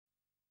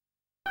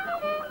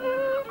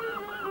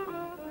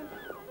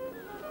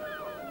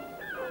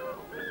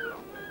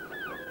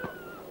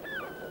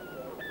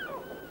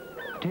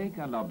Take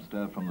a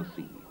lobster from the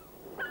sea.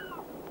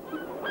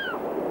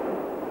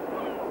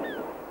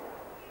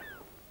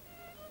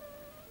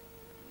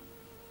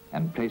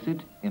 And place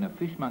it in a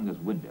fishmonger's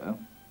window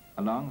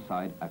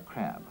alongside a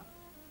crab.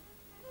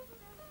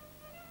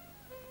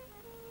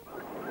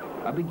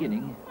 A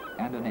beginning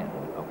and an end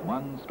of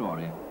one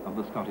story of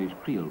the Scottish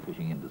creel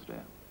fishing industry.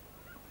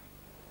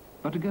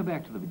 But to go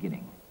back to the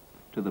beginning,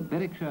 to the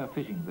Berwickshire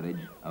fishing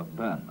village of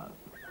Burnmouth.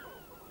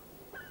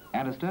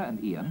 Alistair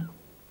and Ian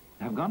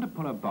have gone to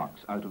pull a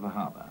box out of the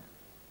harbour.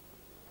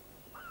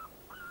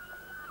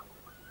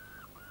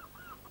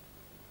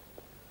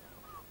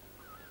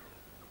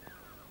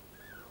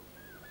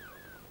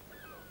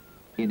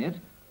 In it,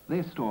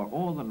 they store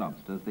all the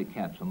lobsters they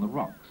catch on the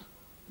rocks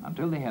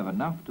until they have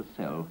enough to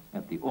sell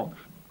at the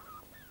auction.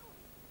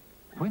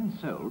 When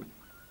sold,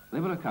 they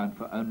will account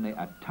for only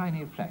a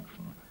tiny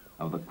fraction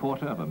of the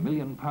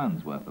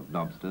 £250,000 worth of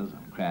lobsters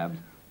and crabs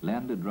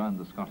landed round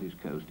the Scottish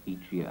coast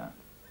each year.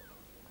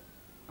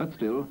 But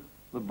still,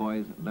 the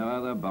boys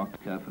lower their box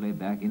carefully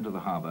back into the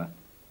harbour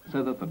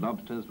so that the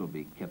lobsters will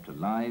be kept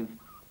alive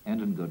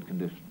and in good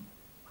condition.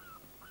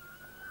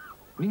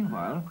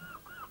 Meanwhile,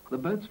 the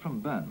boats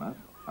from Burnmouth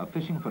are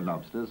fishing for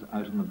lobsters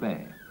out in the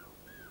bay.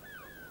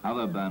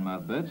 Other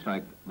Burnmouth boats,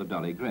 like the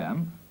Dolly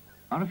Graham,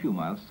 are a few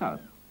miles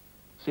south,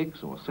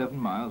 6 or 7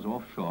 miles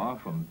offshore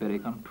from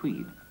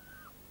Berwick-on-Tweed,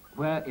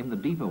 where in the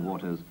deeper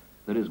waters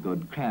there is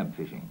good crab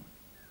fishing.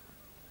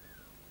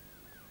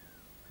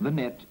 The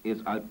net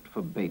is out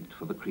for bait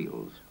for the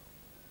creels.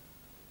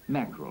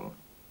 Mackerel,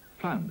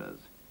 flounders,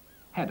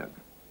 haddock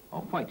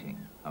or whiting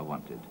are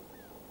wanted.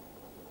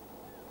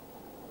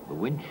 The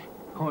winch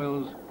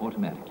coils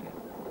automatically.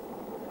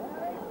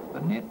 The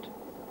net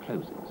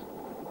closes.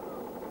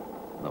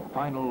 The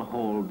final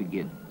haul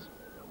begins.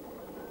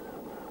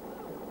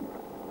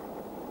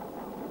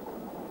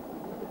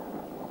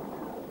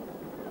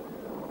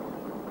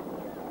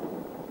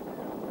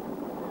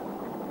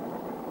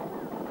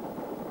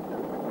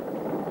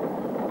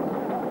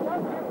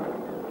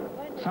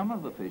 Some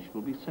of the fish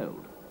will be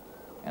sold,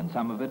 and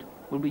some of it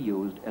will be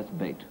used as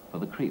bait for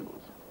the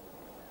creels.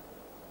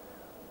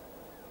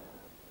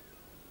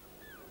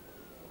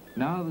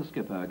 Now the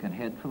skipper can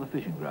head for the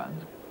fishing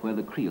grounds where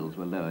the creels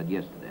were lowered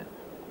yesterday.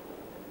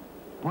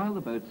 While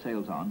the boat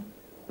sails on,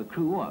 the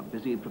crew are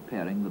busy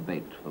preparing the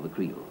bait for the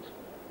creels.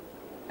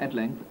 At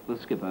length, the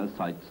skipper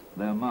sights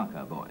their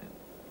marker buoy.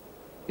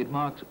 It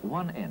marks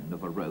one end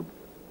of a rope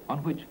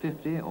on which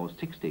 50 or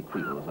 60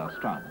 creels are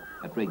strung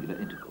at regular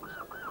intervals.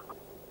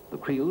 The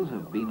creels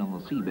have been on the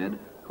seabed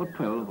for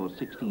 12 or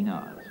 16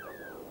 hours.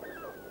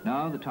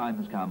 Now the time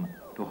has come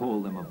to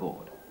haul them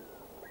aboard.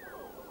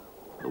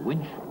 The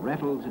winch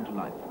rattles into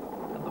life,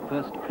 and the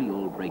first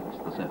creel breaks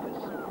the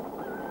surface.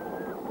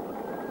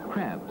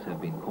 Crabs have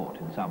been caught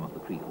in some of the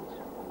creels.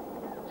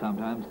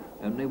 Sometimes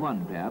only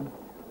one crab,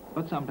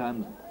 but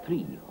sometimes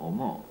 3 or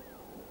more.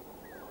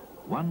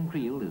 One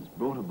creel is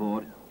brought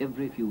aboard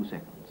every few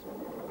seconds.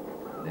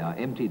 They are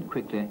emptied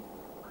quickly,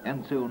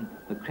 and soon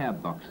the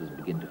crab boxes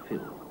begin to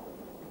fill.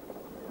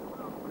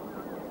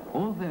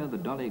 Although the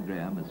Dolly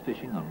Graham is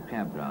fishing on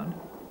crab ground,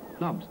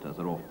 lobsters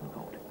are often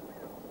caught.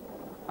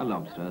 A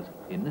lobster's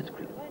in this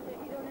creel.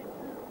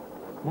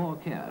 More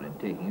care in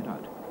taking it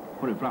out,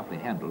 for if roughly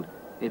handled,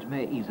 it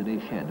may easily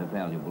shed a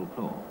valuable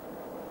claw.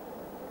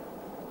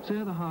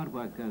 So the hard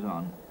work goes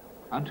on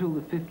until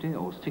the 50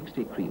 or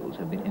 60 creels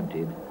have been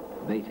emptied,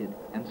 baited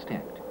and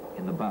stacked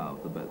in the bow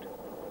of the boat.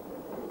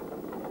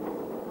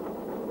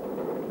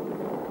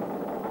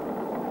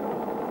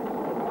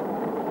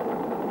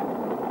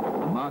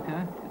 The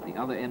marker at the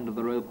other end of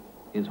the rope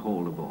is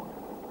hauled aboard.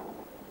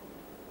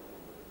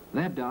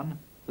 That done,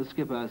 the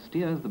skipper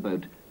steers the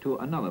boat to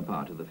another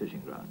part of the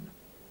fishing ground.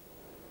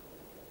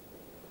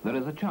 There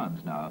is a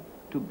chance now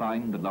to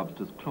bind the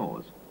lobster's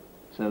claws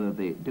so that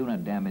they do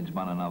not damage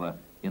one another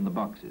in the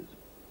boxes.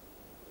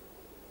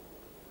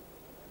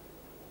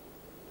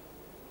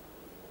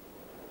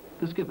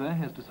 The skipper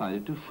has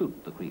decided to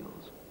shoot the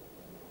creels.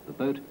 The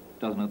boat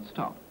does not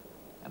stop,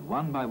 and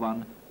one by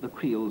one the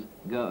creels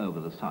go over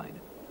the side.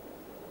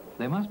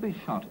 They must be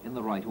shot in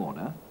the right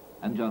order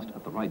and just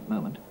at the right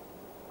moment,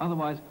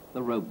 otherwise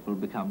the rope will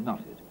become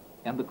knotted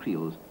and the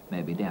creels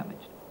may be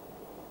damaged.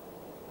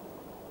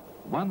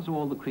 Once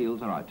all the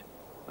creels are out,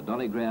 the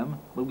Dolly Graham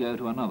will go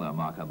to another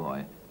marker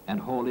buoy and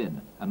haul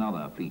in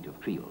another fleet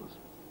of creels.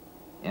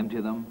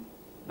 Empty them,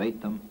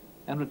 bait them,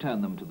 and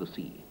return them to the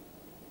sea.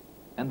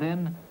 And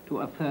then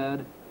to a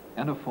third,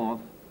 and a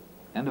fourth,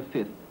 and a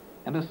fifth,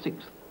 and a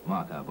sixth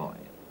marker buoy.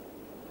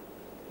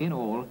 In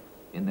all,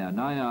 in their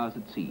 9 hours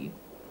at sea,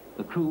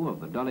 the crew of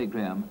the Dolly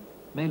Graham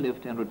may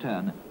lift and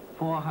return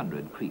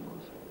 400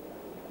 creels.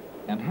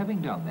 And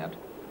having done that,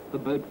 the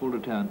boat will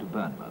return to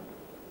Burnmouth.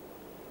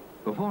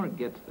 Before it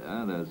gets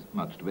there, there's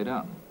much to be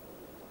done.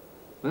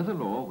 There's a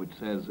law which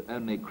says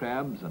only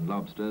crabs and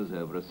lobsters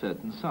over a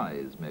certain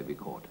size may be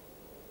caught.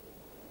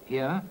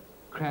 Here,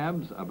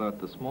 crabs about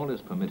the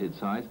smallest permitted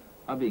size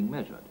are being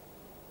measured.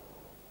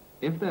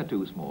 If they're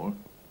too small,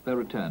 they're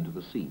returned to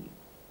the sea.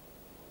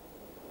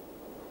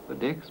 The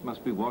decks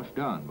must be washed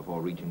down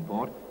before reaching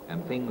port,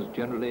 and things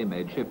generally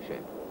made shipshape.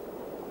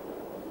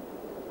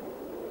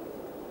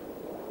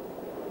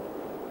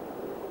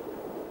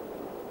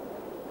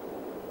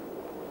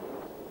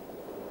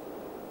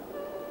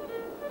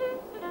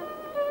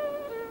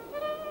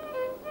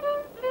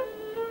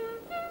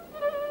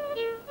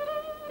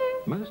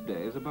 Most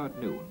days about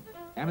noon,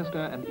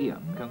 Alistair and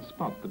Ian can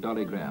spot the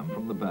Dolly Graham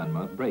from the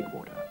Burnmouth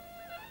breakwater.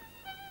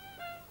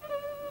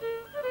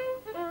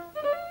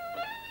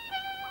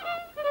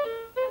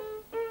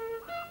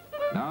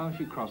 Now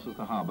she crosses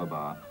the harbour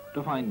bar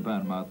to find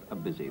Burnmouth a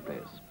busy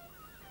place.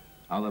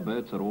 Other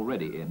boats are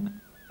already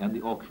in, and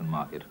the auction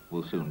market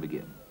will soon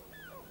begin.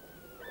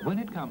 When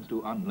it comes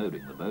to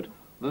unloading the boat,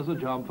 there's a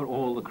job for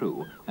all the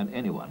crew and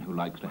anyone who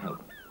likes to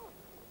help.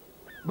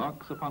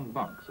 Box upon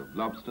box of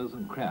lobsters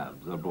and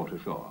crabs are brought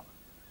ashore.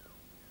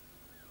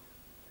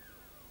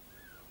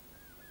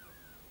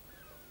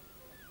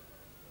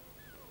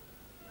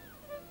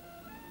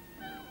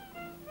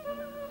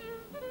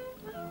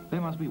 They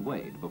must be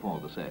weighed before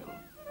the sale.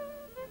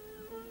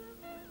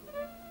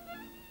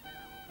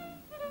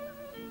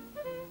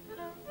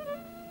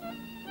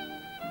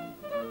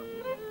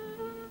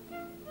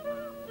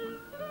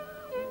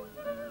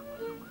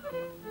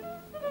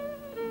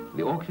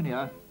 The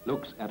auctioneer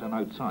looks at an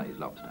outsized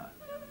lobster,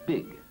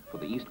 big for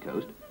the east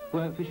coast,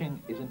 where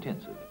fishing is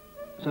intensive,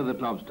 so that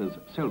lobsters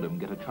seldom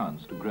get a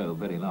chance to grow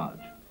very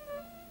large.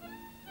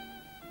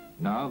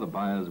 Now the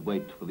buyers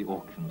wait for the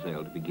auction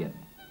sale to begin.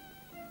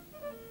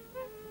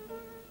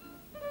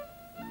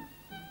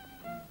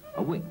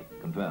 A wink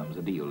confirms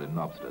a deal in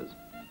lobsters.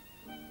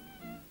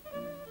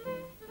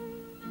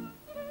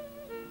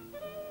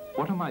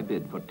 What am I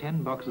bid for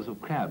 10 boxes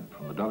of crab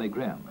from the Dolly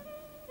Graham?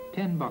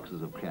 10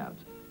 boxes of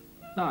crabs.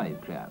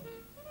 Live crabs.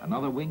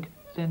 Another wink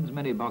sends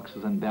many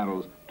boxes and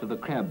barrels to the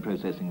crab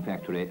processing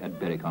factory at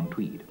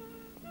Berwick-on-Tweed.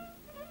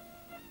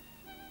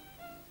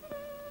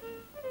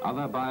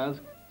 Other buyers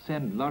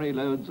send lorry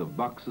loads of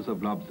boxes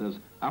of lobsters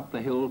up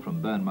the hill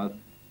from Burnmouth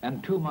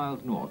and 2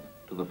 miles north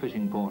to the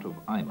fishing port of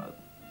Eyemouth.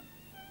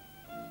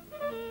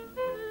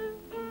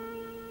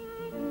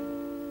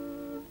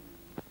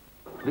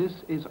 This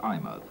is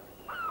Eyemouth.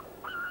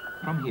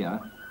 From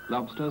here,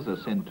 lobsters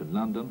are sent to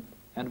London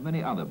and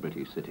many other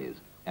British cities,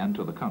 and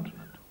to the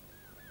continent.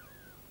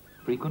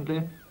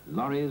 Frequently,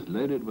 lorries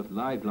loaded with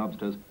live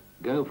lobsters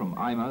go from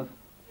Eyemouth,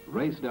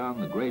 race down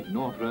the Great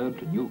North Road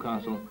to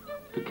Newcastle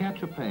to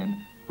catch a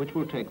plane which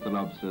will take the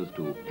lobsters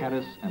to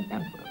Paris and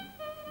Antwerp.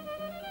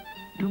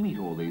 To meet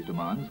all these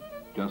demands,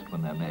 just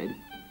when they're made,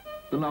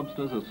 the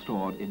lobsters are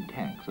stored in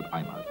tanks at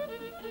Eyemouth.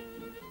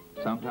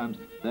 Sometimes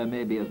there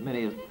may be as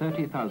many as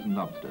 30,000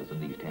 lobsters in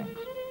these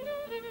tanks.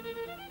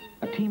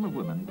 A team of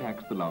women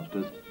packs the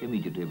lobsters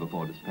immediately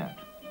before dispatch.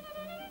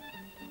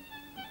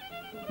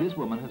 This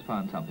woman has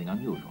found something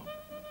unusual.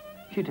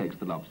 She takes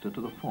the lobster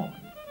to the foreman.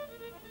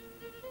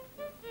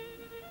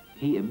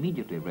 He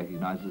immediately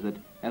recognizes it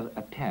as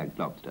a tagged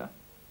lobster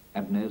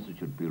and knows it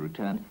should be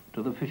returned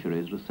to the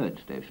Fisheries Research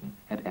Station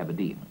at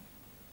Aberdeen.